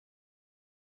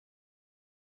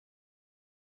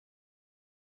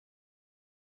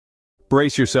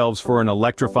Brace yourselves for an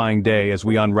electrifying day as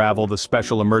we unravel the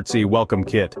special emertxe welcome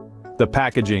kit. The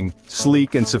packaging,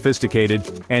 sleek and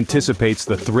sophisticated, anticipates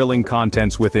the thrilling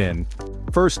contents within.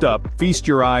 First up, feast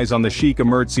your eyes on the chic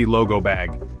emertxe logo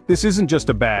bag. This isn't just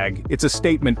a bag, it's a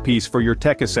statement piece for your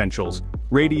tech essentials,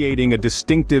 radiating a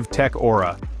distinctive tech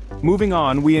aura. Moving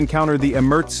on, we encounter the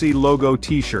emertxe logo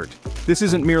t-shirt. This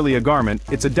isn't merely a garment,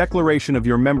 it's a declaration of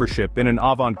your membership in an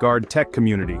avant-garde tech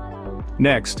community.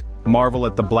 Next, marvel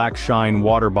at the black shine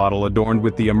water bottle adorned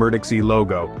with the emertxe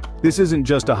logo. This isn't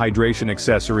just a hydration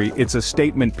accessory, it's a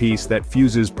statement piece that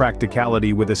fuses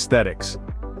practicality with aesthetics.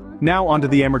 Now onto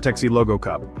the emertxe logo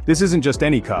cup. This isn't just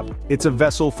any cup, it's a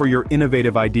vessel for your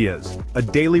innovative ideas, a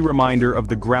daily reminder of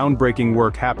the groundbreaking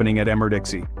work happening at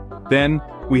emertxe. Then,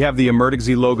 we have the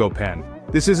emertxe logo pen.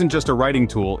 This isn't just a writing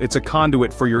tool, it's a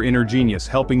conduit for your inner genius,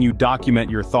 helping you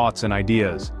document your thoughts and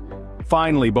ideas.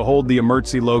 Finally, behold the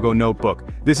emertxe logo notebook.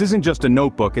 This isn't just a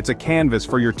notebook, it's a canvas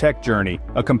for your tech journey,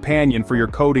 a companion for your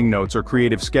coding notes or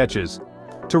creative sketches.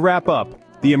 To wrap up,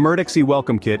 the emertxe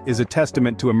welcome kit is a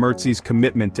testament to emertxe's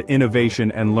commitment to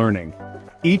innovation and learning.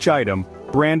 Each item,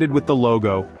 branded with the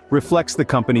logo, reflects the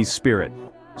company's spirit.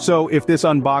 So if this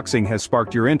unboxing has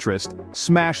sparked your interest,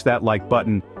 smash that like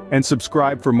button, and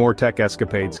subscribe for more tech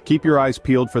escapades. Keep your eyes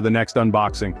peeled for the next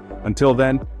unboxing. Until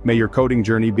then, may your coding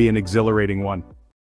journey be an exhilarating one.